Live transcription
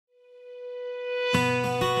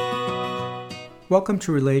Welcome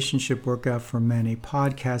to Relationship Workout for Men, a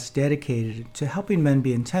podcast dedicated to helping men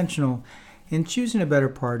be intentional in choosing a better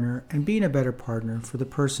partner and being a better partner for the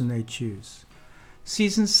person they choose.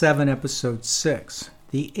 Season 7, Episode 6,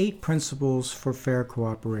 The 8 Principles for Fair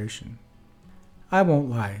Cooperation. I won't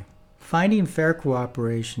lie. Finding fair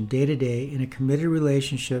cooperation day to day in a committed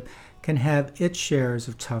relationship can have its shares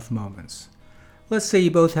of tough moments. Let's say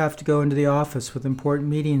you both have to go into the office with important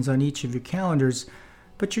meetings on each of your calendars,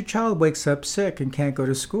 but your child wakes up sick and can't go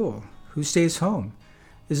to school. Who stays home?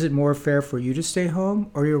 Is it more fair for you to stay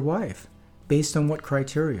home or your wife? Based on what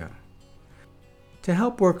criteria? To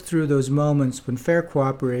help work through those moments when fair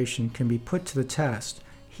cooperation can be put to the test,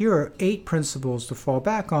 here are 8 principles to fall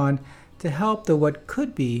back on to help the what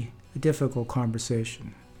could be a difficult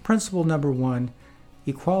conversation. Principle number 1,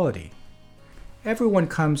 equality. Everyone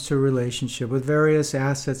comes to a relationship with various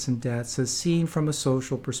assets and debts as seen from a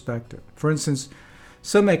social perspective. For instance,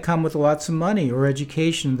 some may come with lots of money or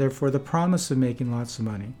education, therefore the promise of making lots of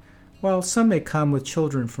money, while some may come with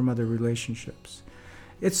children from other relationships.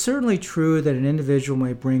 It's certainly true that an individual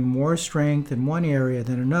may bring more strength in one area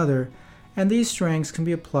than another, and these strengths can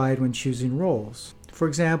be applied when choosing roles. For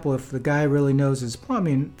example, if the guy really knows his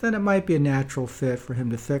plumbing, then it might be a natural fit for him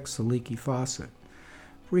to fix a leaky faucet.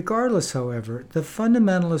 Regardless, however, the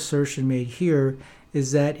fundamental assertion made here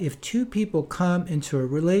is that if two people come into a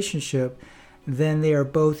relationship, then they are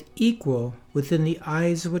both equal within the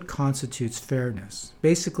eyes of what constitutes fairness.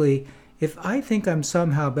 Basically, if I think I'm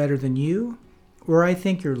somehow better than you, or I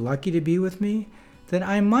think you're lucky to be with me, then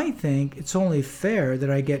I might think it's only fair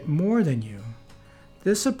that I get more than you.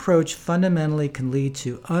 This approach fundamentally can lead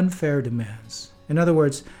to unfair demands. In other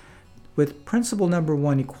words, with principle number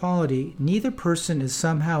 1, equality, neither person is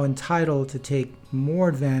somehow entitled to take more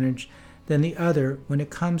advantage than the other when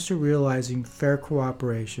it comes to realizing fair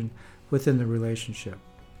cooperation within the relationship.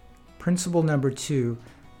 Principle number 2,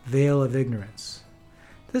 veil of ignorance.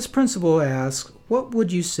 This principle asks, what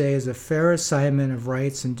would you say is a fair assignment of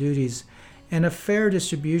rights and duties and a fair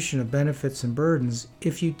distribution of benefits and burdens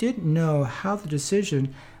if you didn't know how the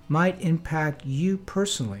decision might impact you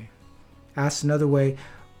personally? Asked another way,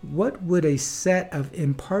 what would a set of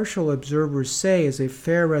impartial observers say is a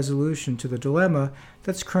fair resolution to the dilemma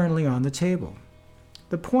that's currently on the table?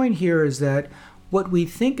 The point here is that what we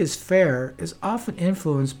think is fair is often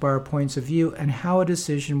influenced by our points of view and how a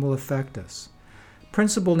decision will affect us.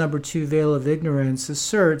 Principle number 2, veil of ignorance,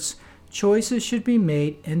 asserts choices should be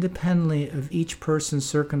made independently of each person's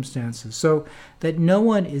circumstances so that no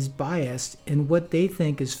one is biased in what they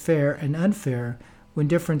think is fair and unfair when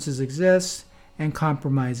differences exist and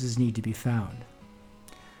compromises need to be found.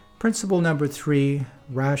 Principle number 3,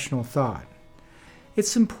 rational thought.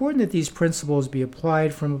 It's important that these principles be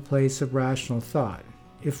applied from a place of rational thought.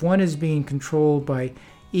 If one is being controlled by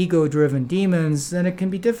ego-driven demons, then it can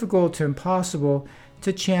be difficult to impossible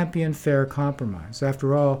to champion fair compromise.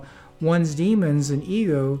 After all, one's demons and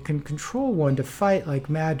ego can control one to fight like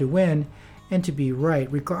mad to win and to be right,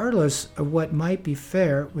 regardless of what might be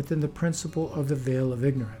fair within the principle of the veil of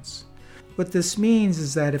ignorance. What this means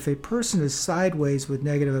is that if a person is sideways with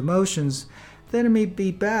negative emotions, then it may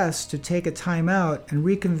be best to take a time out and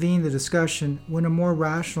reconvene the discussion when a more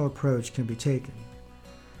rational approach can be taken.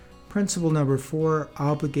 Principle number 4,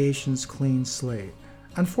 obligations clean slate.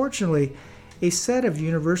 Unfortunately, a set of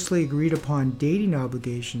universally agreed upon dating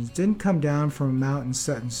obligations didn't come down from a mountain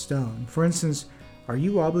set in stone. For instance, are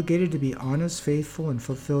you obligated to be honest, faithful, and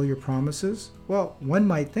fulfill your promises? Well, one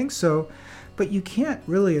might think so, but you can't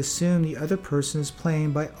really assume the other person is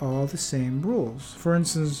playing by all the same rules. For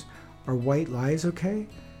instance, are white lies okay?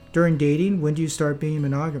 During dating, when do you start being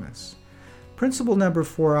monogamous? Principle number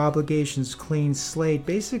 4, obligations clean slate,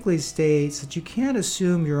 basically states that you can't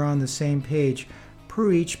assume you're on the same page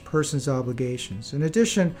per each person's obligations. In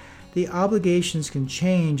addition, the obligations can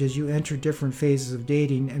change as you enter different phases of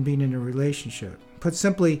dating and being in a relationship. Put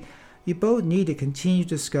simply, you both need to continue to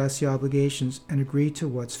discuss the obligations and agree to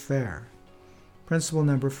what's fair. Principle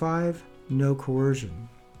number 5, no coercion.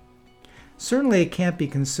 Certainly it can't be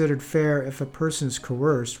considered fair if a person is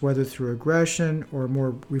coerced, whether through aggression or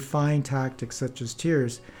more refined tactics such as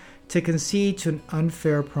tears, to concede to an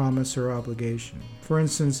unfair promise or obligation. For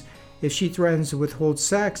instance, if she threatens to withhold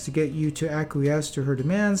sex to get you to acquiesce to her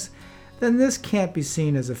demands, then this can't be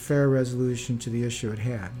seen as a fair resolution to the issue at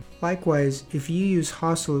hand. Likewise, if you use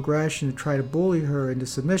hostile aggression to try to bully her into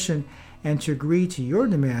submission and to agree to your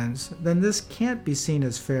demands, then this can't be seen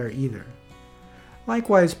as fair either.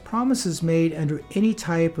 Likewise, promises made under any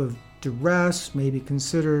type of duress may be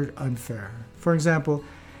considered unfair. For example,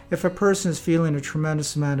 if a person is feeling a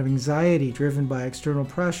tremendous amount of anxiety driven by external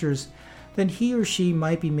pressures, then he or she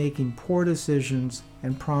might be making poor decisions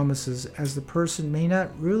and promises, as the person may not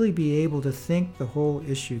really be able to think the whole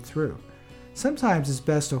issue through. Sometimes it's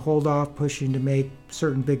best to hold off pushing to make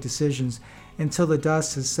certain big decisions until the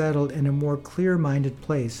dust has settled and a more clear-minded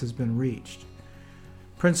place has been reached.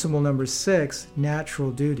 Principle number 6,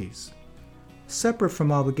 natural duties. Separate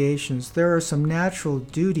from obligations, there are some natural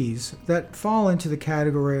duties that fall into the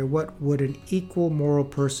category of what would an equal moral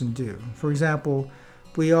person do. For example,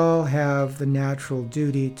 we all have the natural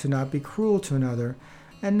duty to not be cruel to another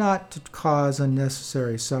and not to cause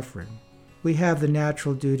unnecessary suffering. We have the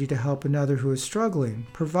natural duty to help another who is struggling,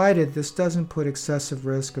 provided this doesn't put excessive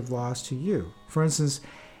risk of loss to you. For instance,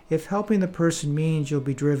 if helping the person means you'll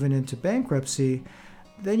be driven into bankruptcy,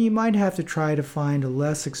 then you might have to try to find a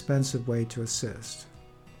less expensive way to assist.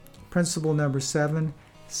 Principle number 7,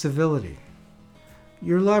 civility.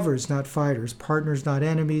 You're lovers, not fighters, partners, not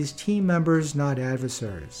enemies, team members, not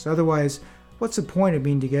adversaries. Otherwise, what's the point of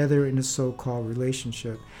being together in a so-called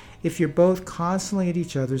relationship if you're both constantly at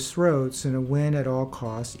each other's throats in a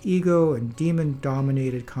win-at-all-costs, ego and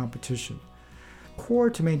demon-dominated competition?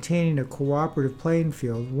 Core to maintaining a cooperative playing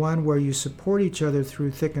field, one where you support each other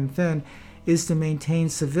through thick and thin, is to maintain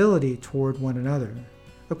civility toward one another.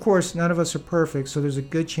 Of course, none of us are perfect, so there's a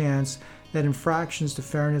good chance that infractions to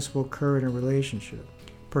fairness will occur in a relationship.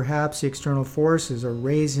 Perhaps the external forces are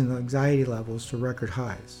raising the anxiety levels to record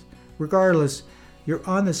highs. Regardless, you're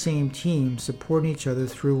on the same team, supporting each other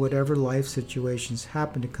through whatever life situations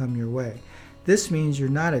happen to come your way. This means you're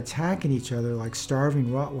not attacking each other like starving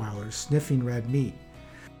Rottweilers sniffing red meat.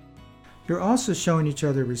 You're also showing each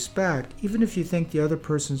other respect, even if you think the other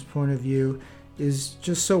person's point of view is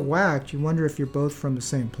just so whacked you wonder if you're both from the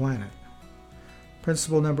same planet.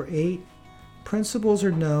 Principle number 8, principles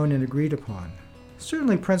are known and agreed upon.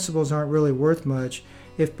 Certainly principles aren't really worth much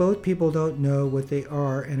if both people don't know what they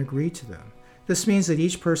are and agree to them. This means that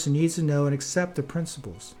each person needs to know and accept the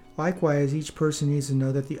principles. Likewise, each person needs to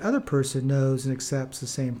know that the other person knows and accepts the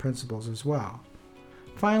same principles as well.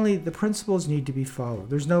 Finally, the principles need to be followed.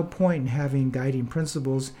 There's no point in having guiding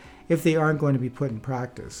principles if they aren't going to be put in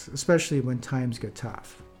practice, especially when times get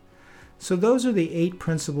tough. So those are the 8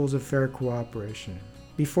 principles of fair cooperation.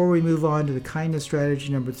 Before we move on to the kindness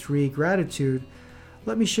strategy number 3, gratitude,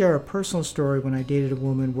 let me share a personal story when I dated a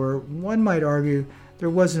woman where one might argue there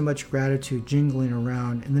wasn't much gratitude jingling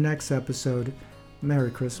around. In the next episode,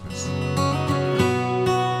 Merry Christmas.